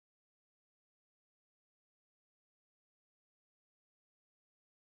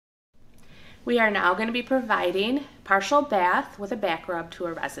We are now going to be providing partial bath with a back rub to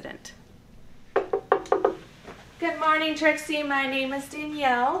a resident. Good morning, Trixie. My name is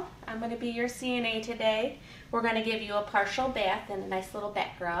Danielle. I'm going to be your CNA today. We're going to give you a partial bath and a nice little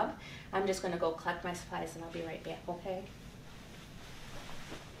back rub. I'm just going to go collect my supplies and I'll be right back, okay?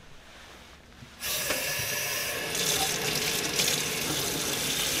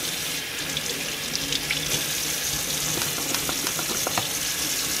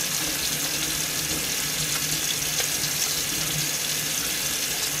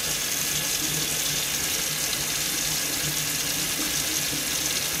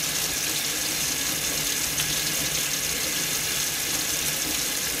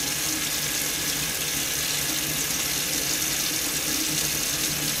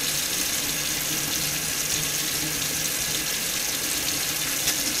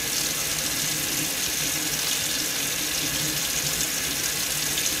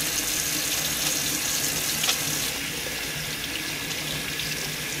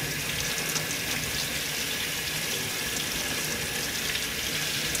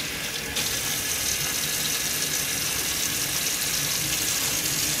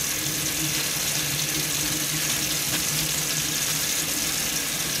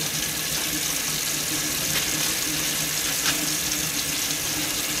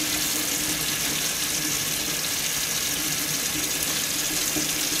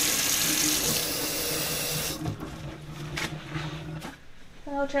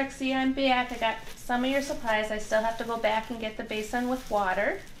 Hello Trixie, I'm back. I got some of your supplies. I still have to go back and get the basin with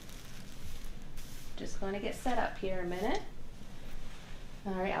water. Just going to get set up here a minute.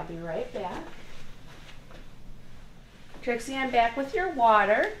 Alright, I'll be right back. Trixie, I'm back with your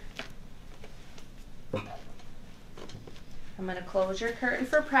water. I'm going to close your curtain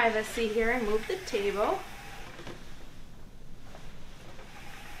for privacy here and move the table.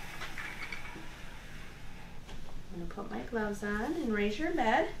 I'm going to put my gloves on and raise your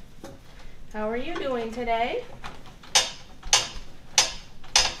bed. How are you doing today?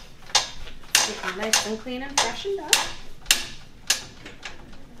 Looking nice and clean and freshened up.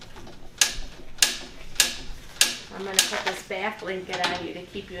 I'm going to put this bath blanket on you to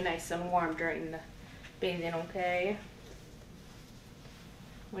keep you nice and warm during the bathing, okay?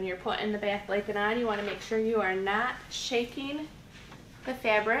 When you're putting the bath blanket on, you want to make sure you are not shaking the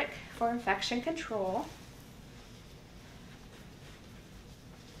fabric for infection control.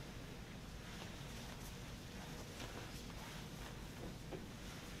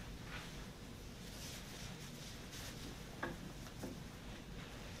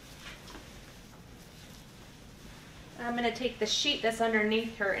 I'm going to take the sheet that's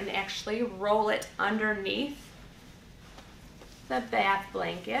underneath her and actually roll it underneath the bath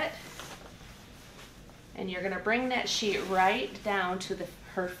blanket. And you're going to bring that sheet right down to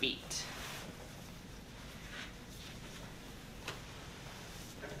her feet.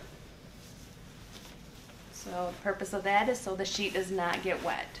 So the purpose of that is so the sheet does not get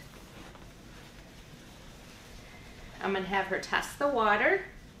wet. I'm going to have her test the water.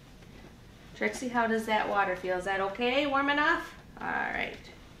 Trixie, how does that water feel? Is that okay? Warm enough? All right.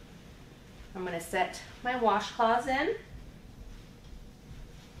 I'm going to set my washcloths in.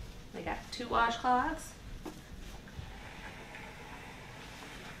 I got 2 washcloths.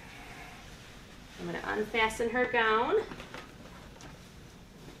 I'm going to unfasten her gown.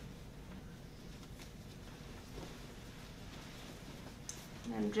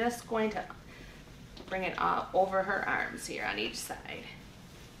 And I'm just going to bring it up over her arms here on each side.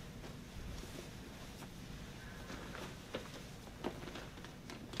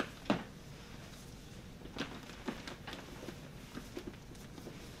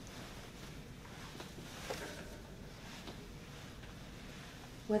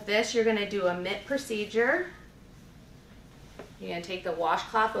 With this, you're going to do a mitt procedure. You're going to take the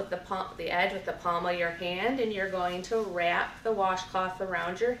washcloth with the edge with the palm of your hand, and you're going to wrap the washcloth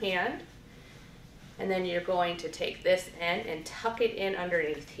around your hand. And then you're going to take this end and tuck it in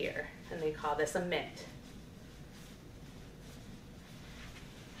underneath here. And they call this a mitt.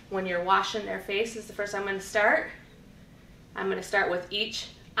 When you're washing their face, this is the first I'm going to start. I'm going to start with each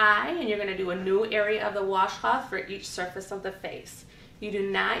eye, and you're going to do a new area of the washcloth for each surface of the face. You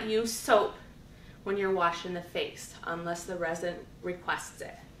do not use soap when you're washing the face unless the resident requests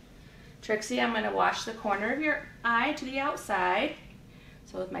it. Trixie, I'm going to wash the corner of your eye to the outside.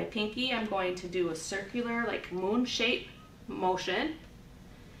 So with my pinky, I'm going to do a circular, like moon shape motion.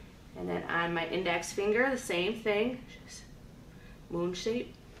 And then on my index finger, the same thing, just moon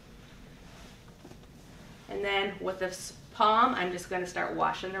shape. And then with this palm, I'm just going to start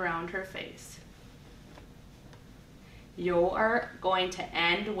washing around her face. You are going to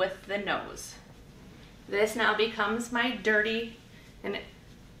end with the nose. This now becomes my dirty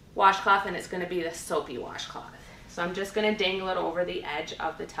washcloth, and it's going to be the soapy washcloth. So I'm just going to dangle it over the edge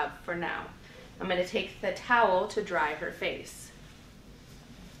of the tub for now. I'm going to take the towel to dry her face.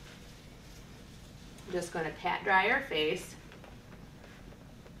 I'm just going to pat dry her face.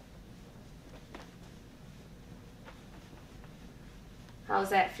 How's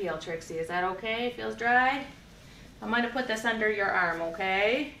that feel, Trixie? Is that okay? Feels dry? I'm going to put this under your arm,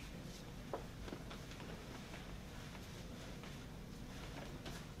 okay?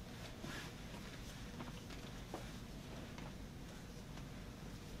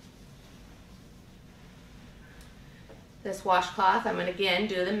 This washcloth, I'm going to again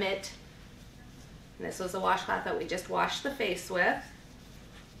do the mitt. And this was the washcloth that we just washed the face with.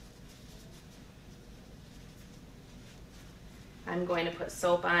 I'm going to put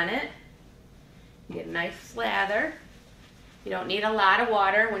soap on it. Get a nice slather. You don't need a lot of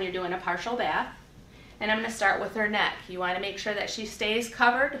water when you're doing a partial bath. And I'm going to start with her neck. You want to make sure that she stays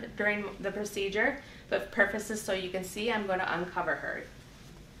covered during the procedure, but for purposes so you can see, I'm going to uncover her.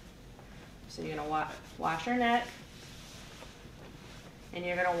 So you're going to wash her neck, and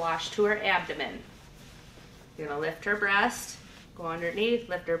you're going to wash to her abdomen. You're going to lift her breast, go underneath,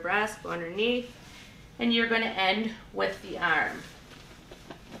 lift her breast, go underneath, and you're going to end with the arm.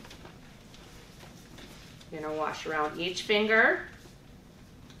 You're going to wash around each finger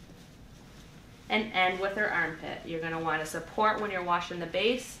and end with her armpit. You're going to want to support when you're washing the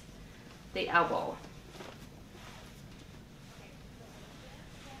base, the elbow.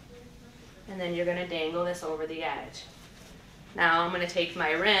 And then you're going to dangle this over the edge. Now I'm going to take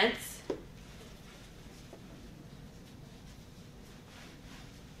my rinse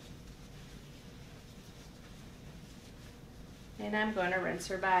and I'm going to rinse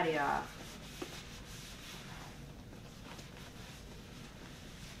her body off.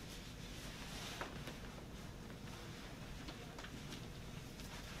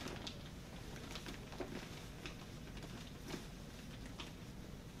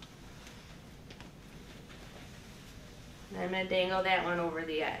 I'm going to dangle that one over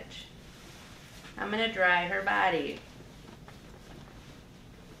the edge. I'm going to dry her body.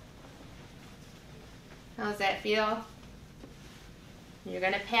 How's that feel? You're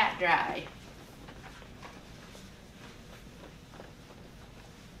going to pat dry.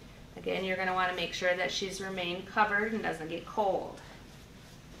 Again, you're going to want to make sure that she's remained covered and doesn't get cold.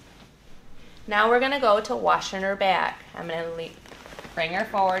 Now we're going to go to washing her back. I'm going to bring her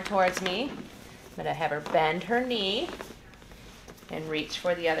forward towards me. I'm going to have her bend her knee and reach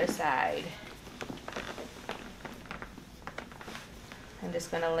for the other side. I'm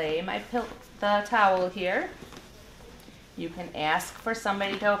just going to lay the towel here. You can ask for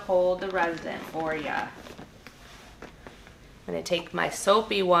somebody to hold the resident for you. I'm going to take my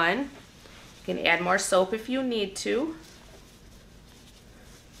soapy one. You can add more soap if you need to.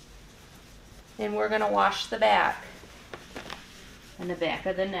 And we're going to wash the back and the back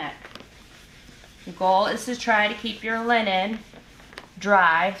of the neck. The goal is to try to keep your linen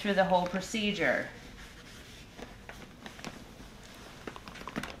dry through the whole procedure.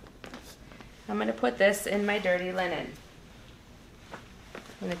 I'm going to put this in my dirty linen.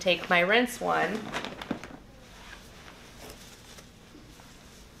 I'm going to take my rinse one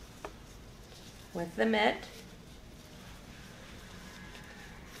with the mitt.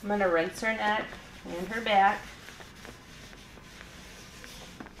 I'm going to rinse her neck and her back.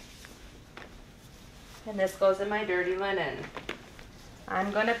 And this goes in my dirty linen.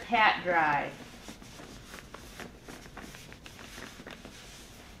 I'm going to pat dry.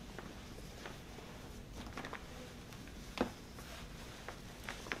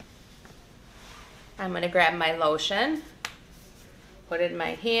 I'm going to grab my lotion, put it in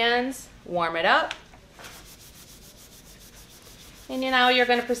my hands, warm it up. And now you're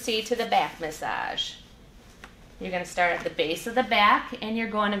going to proceed to the back massage. You're going to start at the base of the back and you're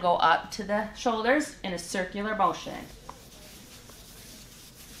going to go up to the shoulders in a circular motion.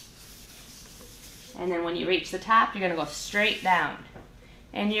 And then when you reach the top, you're going to go straight down.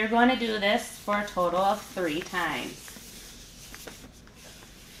 And you're going to do this for a total of 3 times.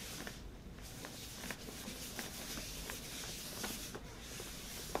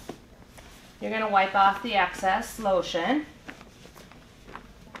 You're going to wipe off the excess lotion.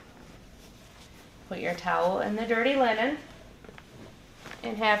 Put your towel in the dirty linen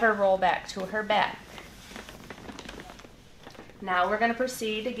and have her roll back to her back. Now we're going to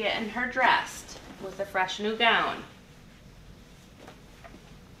proceed to getting her dressed with a fresh new gown.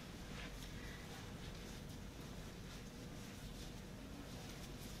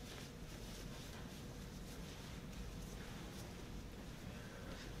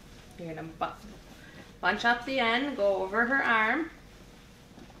 You're going to bunch up the end, go over her arm.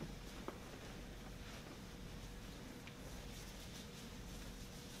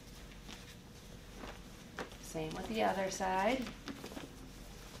 Same with the other side.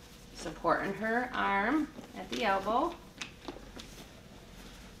 Supporting her arm at the elbow.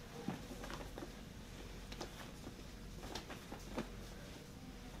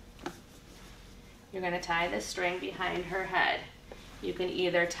 You're going to tie the string behind her head. You can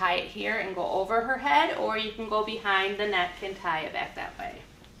either tie it here and go over her head, or you can go behind the neck and tie it back that way.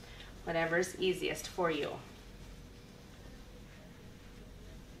 Whatever's easiest for you.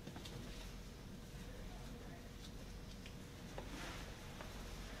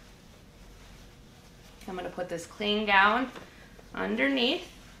 I'm going to put this clean gown underneath.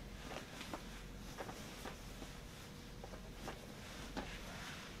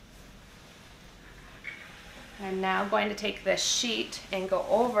 I'm now going to take this sheet and go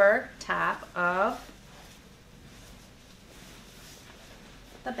over top of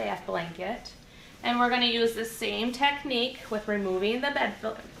the bath blanket. And we're going to use the same technique with removing the bed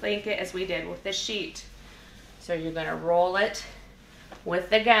blanket as we did with the sheet. So you're going to roll it with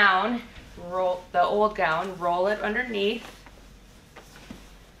the gown, roll the old gown, roll it underneath.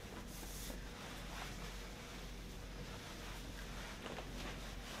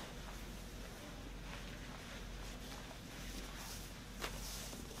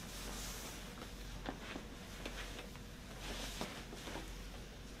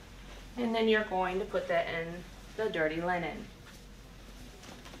 And then you're going to put that in the dirty linen.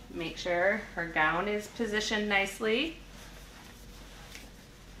 Make sure her gown is positioned nicely.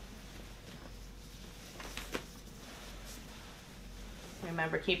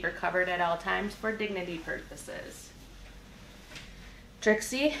 Remember, keep her covered at all times for dignity purposes.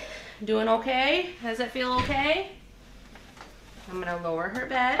 Trixie, doing okay? Does it feel okay? I'm going to lower her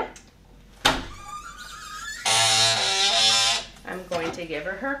bed. I'm going to give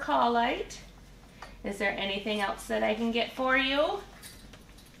her call light. Is there anything else that I can get for you?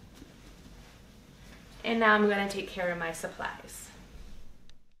 And now I'm going to take care of my supplies.